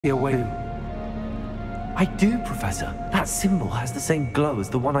away. I do, Professor. That symbol has the same glow as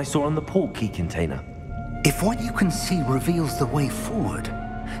the one I saw on the port key container. If what you can see reveals the way forward,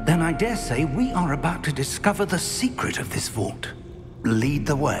 then I dare say we are about to discover the secret of this vault. Lead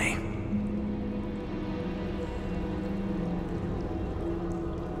the way.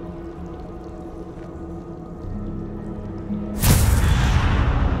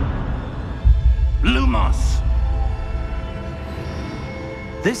 Lumos!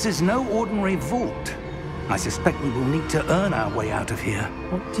 This is no ordinary vault. I suspect we will need to earn our way out of here.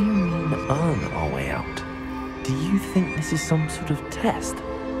 What do you mean, earn our way out? Do you think this is some sort of test?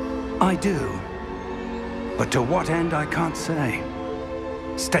 I do. But to what end, I can't say.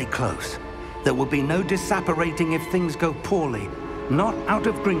 Stay close. There will be no disapparating if things go poorly. Not out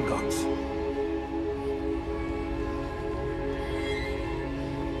of Gringotts.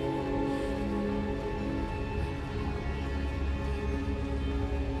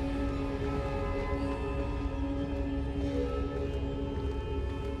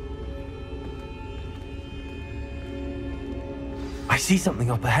 I see something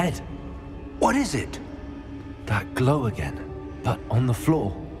up ahead. What is it? That glow again, but on the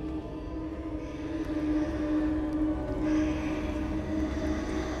floor.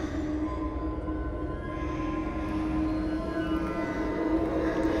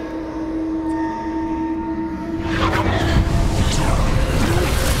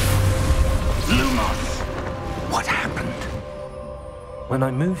 Lumos! What happened? When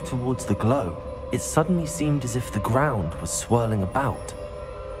I moved towards the glow, it suddenly seemed as if the ground was swirling about.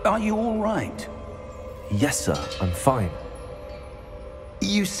 Are you all right? Yes, sir, I'm fine.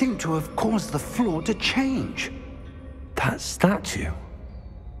 You seem to have caused the floor to change. That statue?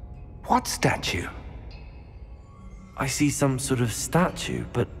 What statue? I see some sort of statue,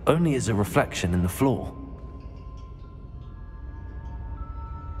 but only as a reflection in the floor.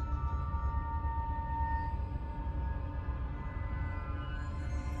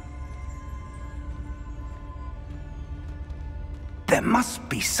 There must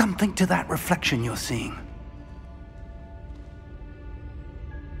be something to that reflection you're seeing.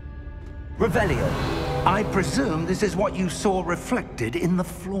 Revelio, I presume this is what you saw reflected in the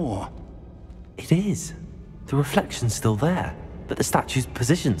floor. It is. The reflection's still there, but the statue's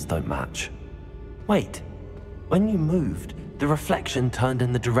positions don't match. Wait, when you moved, the reflection turned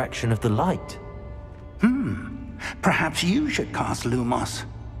in the direction of the light. Perhaps you should cast Lumos.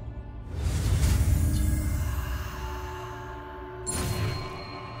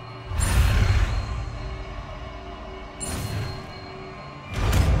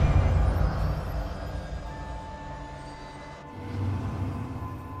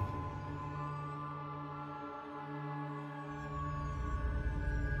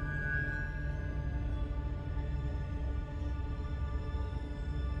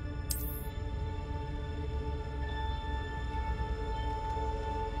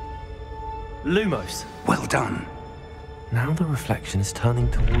 Lumos! Well done. Now the reflection is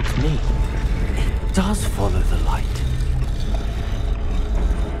turning towards me. It does follow the light.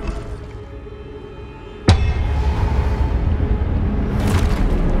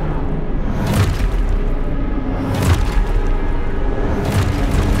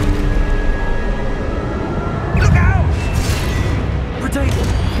 Look out! Potato!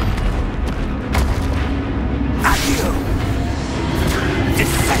 Accio!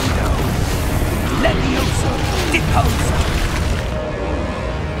 Descendo! Levioso! Deposo!